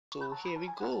So here we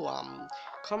go.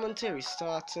 Commentary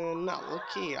starting now.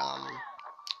 Okay. What's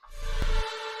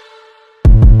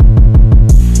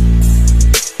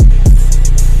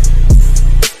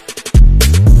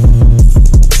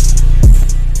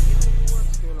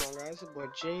going on, guys? It's boy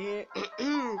Jay here.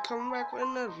 Coming back with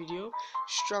another video.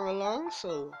 Strung along.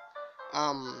 So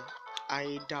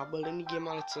I dabbled in the game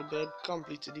a little bit.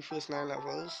 Completed the first 9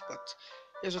 levels, but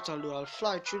here's what I'll do. I'll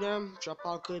fly through them, drop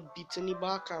out good beats in the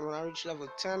back, and when I reach level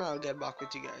 10, I'll get back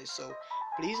with you guys. So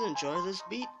please enjoy this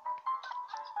beat.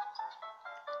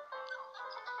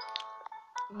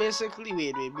 Basically,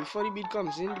 wait, before the beat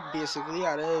comes in, basically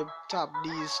I gotta tap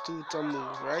these two to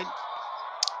move, right?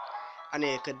 And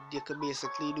you could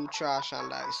basically do trash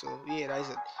and die. So yeah, that's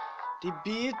it. The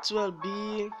beat will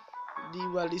be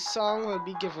the song will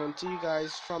be given to you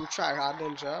guys from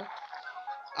TryHardNinja.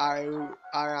 I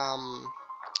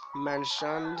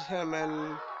mentioned him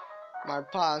in my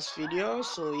past video,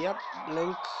 so yep,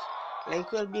 link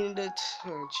will be in the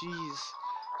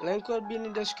link will be in the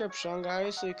description,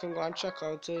 guys, so you can go and check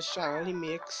out his channel. He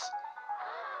makes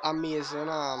amazing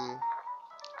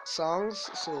songs,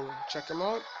 so check him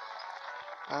out.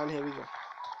 And here we go.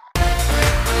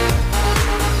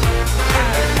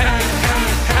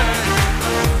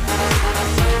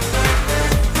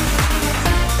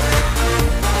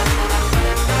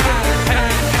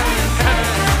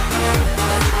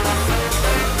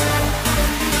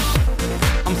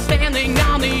 I'm standing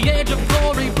on the edge of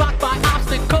glory, blocked by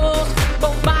obstacles.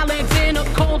 Both my legs in a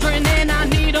cauldron and I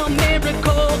need a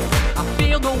miracle. I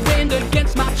feel the wind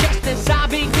against my chest as I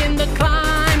begin to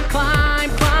climb, climb,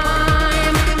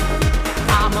 climb.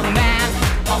 I'm a man,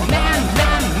 a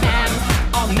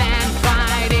man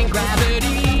fighting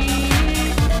gravity.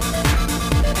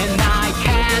 And I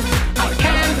can, I'll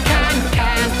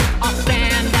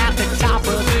stand at the top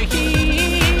of the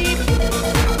heap.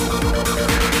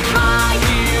 I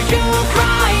hear you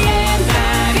crying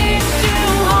that it's too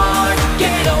hard.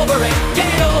 Get over it,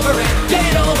 get over it,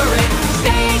 get over it.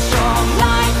 Stay strong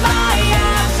like I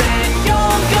am, and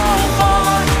you'll go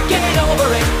far. Get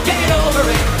over it, get over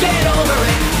it, get over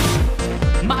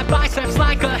it. My biceps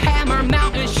like a hammer,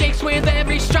 mountain shakes with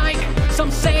every strike.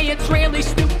 Some say it's really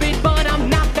stupid, but I'm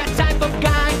not that type of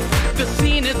guy. The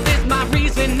zenith is my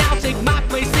reason, I'll take my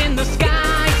place in the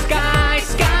sky, sky,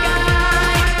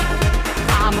 sky.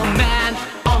 I'm a man,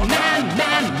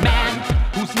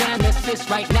 whose nemesis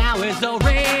right now is a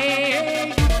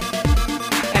ray.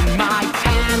 And my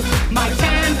tan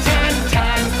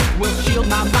will shield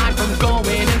my mind from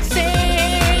going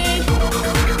insane.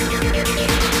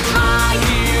 I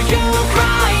hear you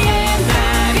crying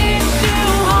that it's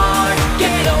too hard.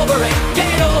 Get over it,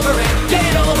 get over it,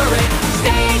 get over it.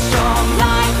 Stay strong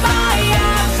like I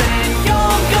am, and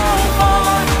you'll go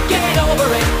far. Get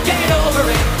over it, get over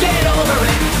it, get over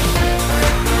it.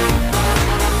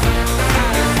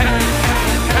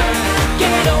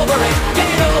 Get over it,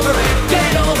 get over it,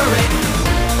 get over it.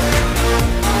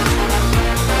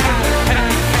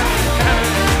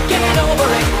 Get over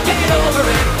it, get over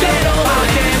it, get over it. I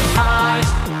get high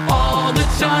all the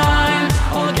time.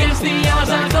 Against the odds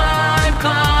I climb,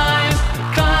 climb,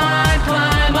 climb,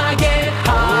 climb. I get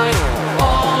high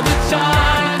all the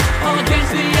time.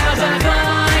 Against the odds I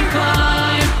climb,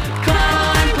 climb,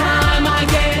 climb, climb. I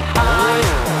get high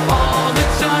all the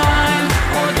time.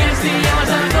 Against the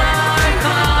odds I climb,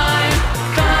 climb,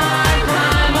 climb,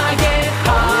 climb. I get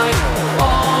high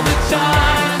all the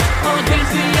time.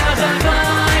 Against the odds I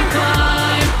climb,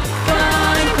 climb,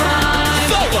 climb, climb.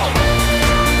 Solo.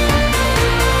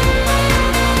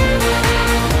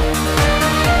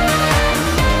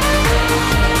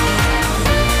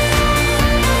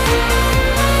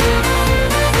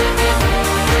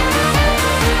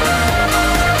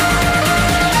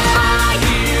 I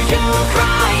hear you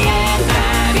crying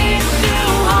that it's too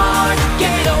hard.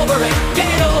 Get over it,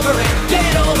 get over it,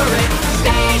 get over it.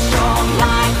 Stay strong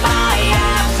like I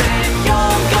am, and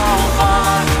you'll go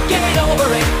far. Get over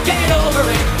it, get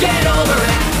over it, get over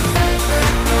it.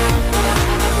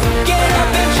 Get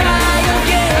up and try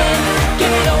again.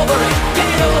 Get over it,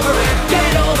 get over it,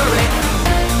 get over it.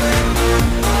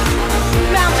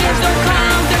 Mountains don't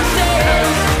climb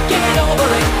themselves. Get over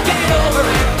it, get over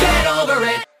it, get over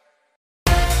it.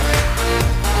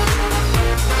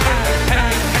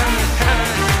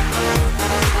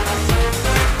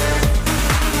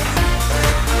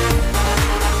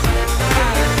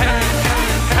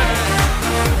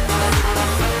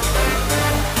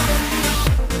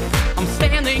 I'm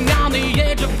standing on the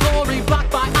edge of glory,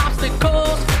 blocked by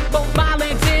obstacles. Both my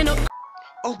legs in a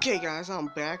Okay, guys, I'm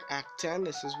back. Act 10.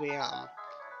 This is where I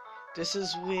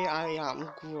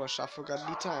gosh, I forgot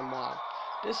the time.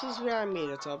 this is where I made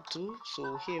it up to.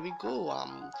 So here we go.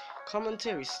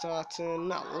 Commentary starting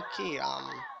now. Okay.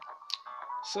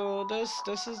 So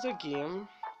this is the game.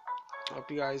 Hope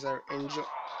you guys are enjoy.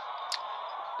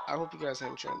 I hope you guys are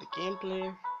enjoying the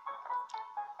gameplay.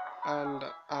 And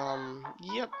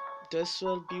yep, this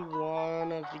will be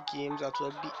one of the games that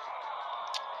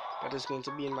is going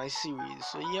to be in my series.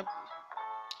 So yep,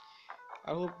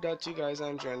 I hope that you guys are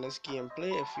enjoying this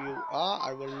gameplay. If you are,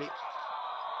 I will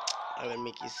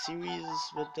make a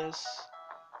series with this,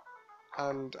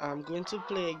 and I'm going to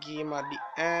play a game at the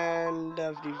end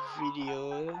of the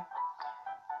video,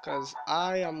 because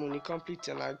I am only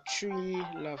completing like 3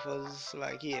 levels.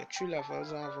 Like, yeah, 3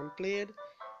 levels I haven't played.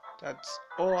 That's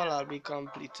all I'll be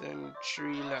completing.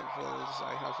 3 levels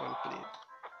I haven't played.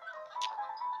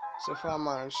 So far I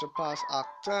managed to pass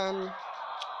Act 10,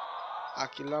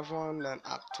 Act 11, then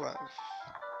Act 12.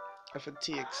 If it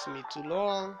takes me too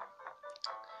long,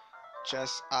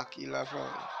 just Act 11.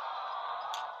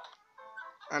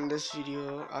 And this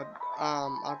video, I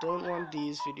don't want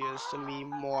these videos to be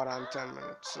more than 10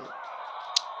 minutes. So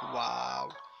wow.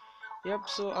 Yep,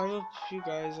 so I hope you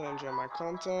guys enjoy my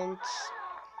content.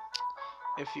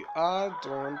 If you are,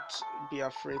 don't be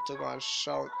afraid to go and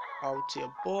shout out to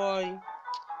your boy.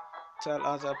 Tell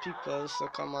other people to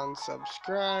come and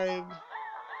subscribe.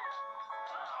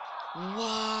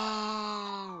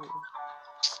 Wow!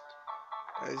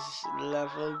 It's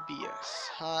level BS.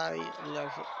 High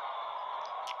level.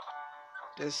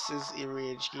 This is a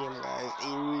rage game, guys.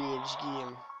 A rage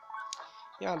game.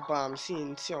 Yeah, bam,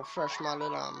 see how fresh my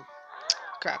little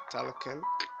character looking.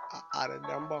 I added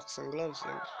them boxing gloves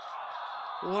in.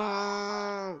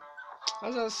 Wow!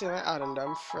 As I was saying, I added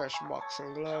them fresh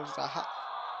boxing gloves. How?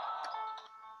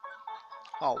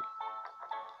 How?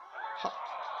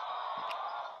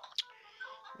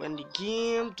 When the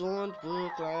game don't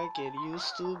work like it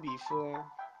used to before.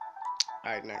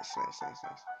 Alright, nice.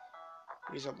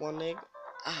 Raise up one leg.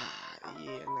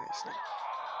 Yeah, nice.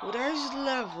 Would I just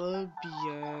level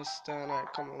BS? Then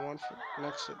alright, come on, 1 foot.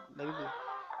 Next foot. Let me go.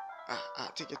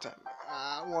 Take your time.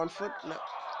 1 foot. No.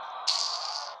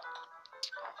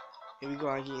 Here we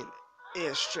go again.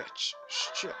 Yeah, stretch.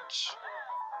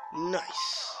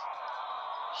 Nice.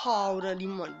 How the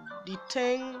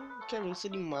thing, Kevin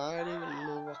said the man, I don't even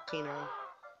know what kind of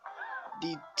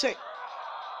the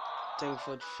thing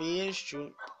for the face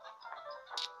string.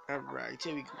 Alright,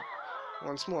 here we go.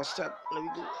 Once more step. Let me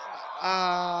go.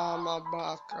 My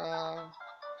back.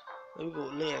 Let me go.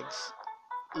 Legs.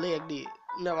 Leg day.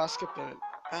 Never skipping it.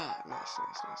 Nice.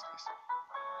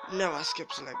 Never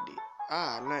skips leg day.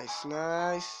 Nice.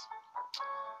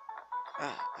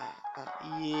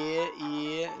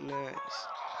 Yeah, nice.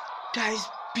 That is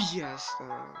BS,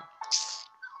 man.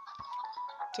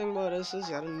 Thing about this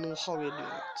is I don't know how you do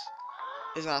it.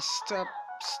 It's a step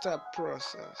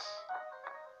process.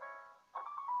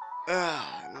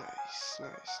 Nice.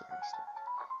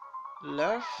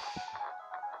 Left,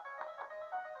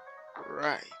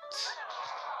 right.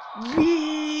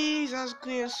 Wee, that's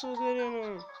going so good, you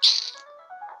know.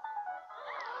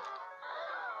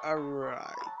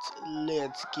 Alright,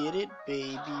 let's get it,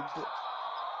 baby.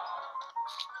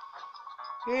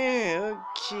 Yeah,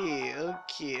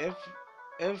 okay.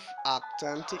 If Act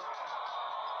 10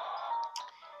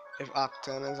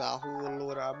 is a whole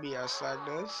load of BS like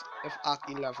this, if Act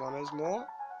 11 is more,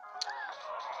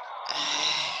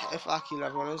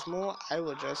 I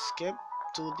will just skip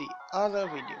to the other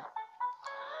video.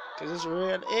 Cause it's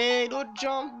red. Hey, don't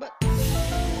jump, but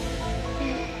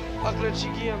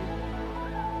Aglechi game.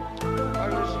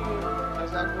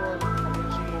 That's that word.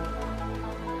 Aglechi game.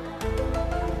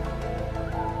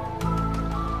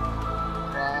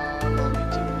 Wow,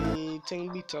 man, thing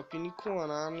beat up in the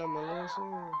corner and let me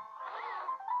listen.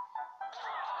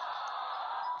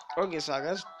 Okay, so I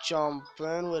guess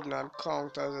jumping would not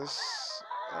count as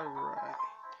alright.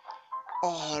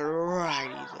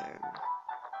 Alrighty then.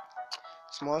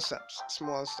 Small steps.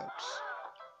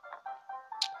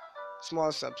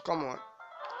 Come on.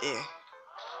 Yeah.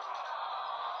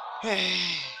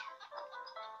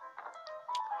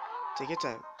 Take your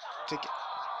time.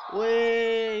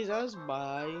 Wait, that's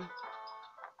by.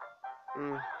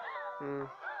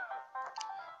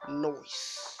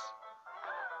 Noise.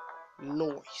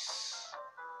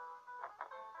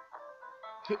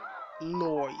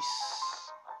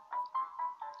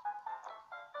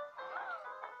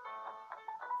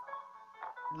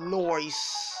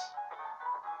 Noise.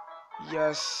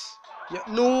 Yes. Yeah.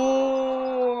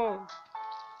 No.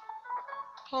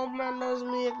 How man does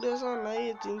make this on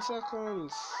 18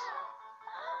 seconds?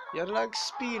 You like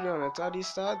speed on it. At the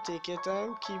start, take your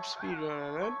time, keep speed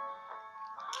running it.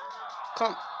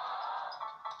 Come.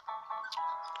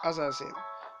 as I was saying.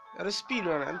 Gotta speed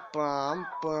run it. Bam,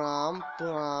 bam,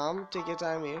 bam. Take your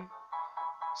time here.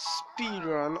 Speed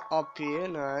run up here.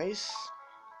 Nice.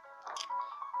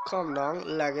 Come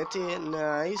down. Leg it here.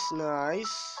 Nice,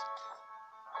 nice.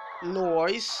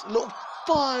 Noise. No.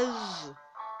 Fuzz.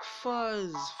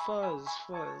 Fuzz, fuzz,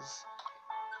 fuzz.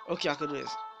 Okay, I could do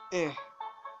this.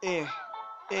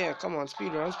 Eh, come on,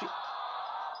 speed run,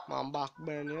 My back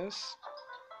burn, yes.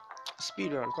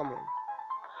 Speed run, come on.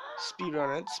 Speed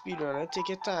run it. Take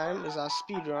your time. It's a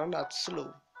speed run that's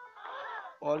slow.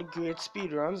 All great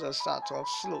speed runs are start off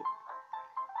slow.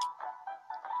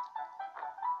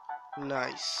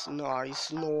 Nice,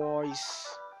 nice,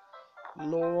 noise.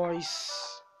 Noise.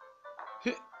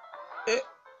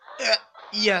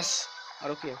 Yes.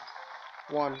 Okay.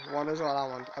 One is all I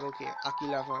want. Okay. Aki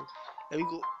left one. Let me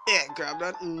go. Grab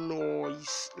that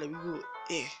noise. Let me go.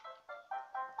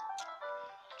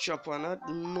 Chop on that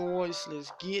noise.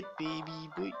 Let's get baby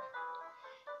boy.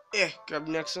 Grab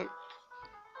the next one.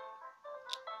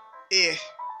 Yeah.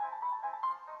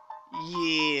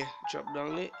 Drop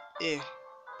down it.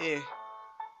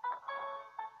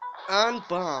 And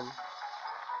bam.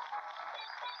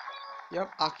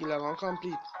 Yep, Aki level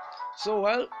complete. So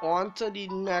well, on to the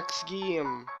next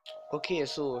game. Okay,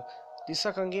 so the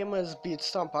second game is Beat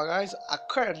Stomper, guys.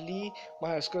 Currently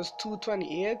my score is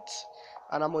 228,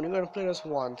 and I'm only gonna play this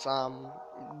once.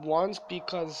 Once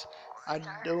because I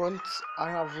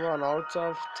have run out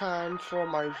of time for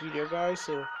my video, guys.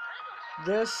 So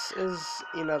this is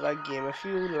another game. If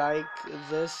you like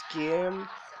this game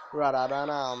rather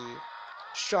than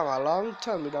strung along,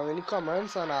 tell me down in the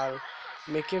comments and I'll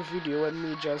make a video with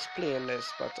me just playing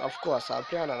this. But of course I'll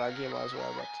play another game as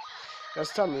well. But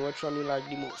just tell me which one you like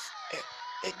the most.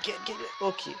 Get it.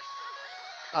 Okay.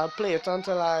 I'll play it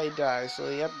until I die. So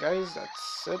yep, guys,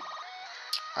 that's it.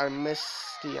 I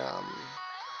missed the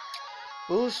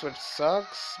boost, which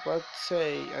sucks. But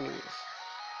hey, anyways.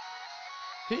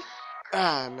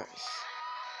 Nice.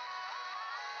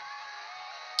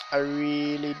 I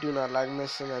really do not like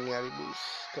missing any of the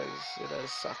boosts because it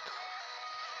does suck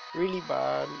really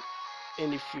bad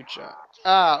in the future.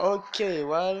 Okay,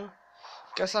 well,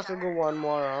 guess I could go one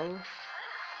more round.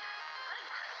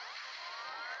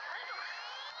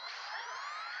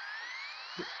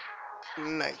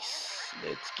 Nice.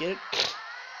 Let's get it.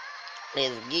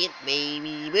 Let's get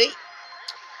baby.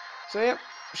 So yep,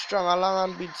 strung along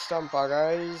and Beat Stomper,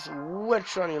 guys.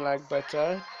 Which one you like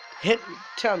better?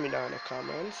 Tell me down in the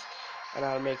comments, and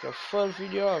I'll make a full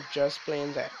video of just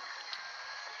playing that.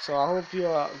 So I hope you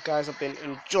guys have been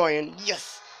enjoying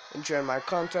my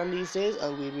content these days,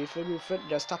 and we fit.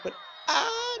 Just stop it.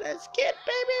 That's it,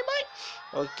 baby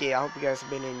boy. Okay, I hope you guys have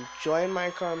been enjoying my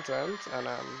content, and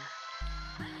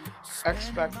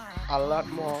expect a lot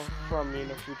more from me in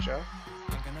the future.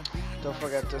 Don't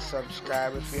forget to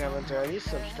subscribe if you haven't already.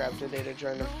 Subscribe today to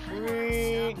join the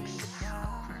freaks.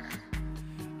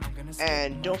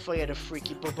 And don't forget to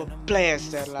freaky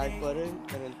blast that like button.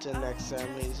 And until next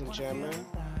time, ladies and gentlemen,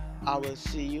 I will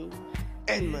see you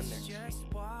in my next video.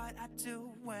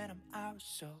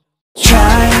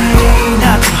 Try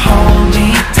not to hold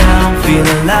me down, feel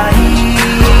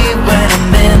alive.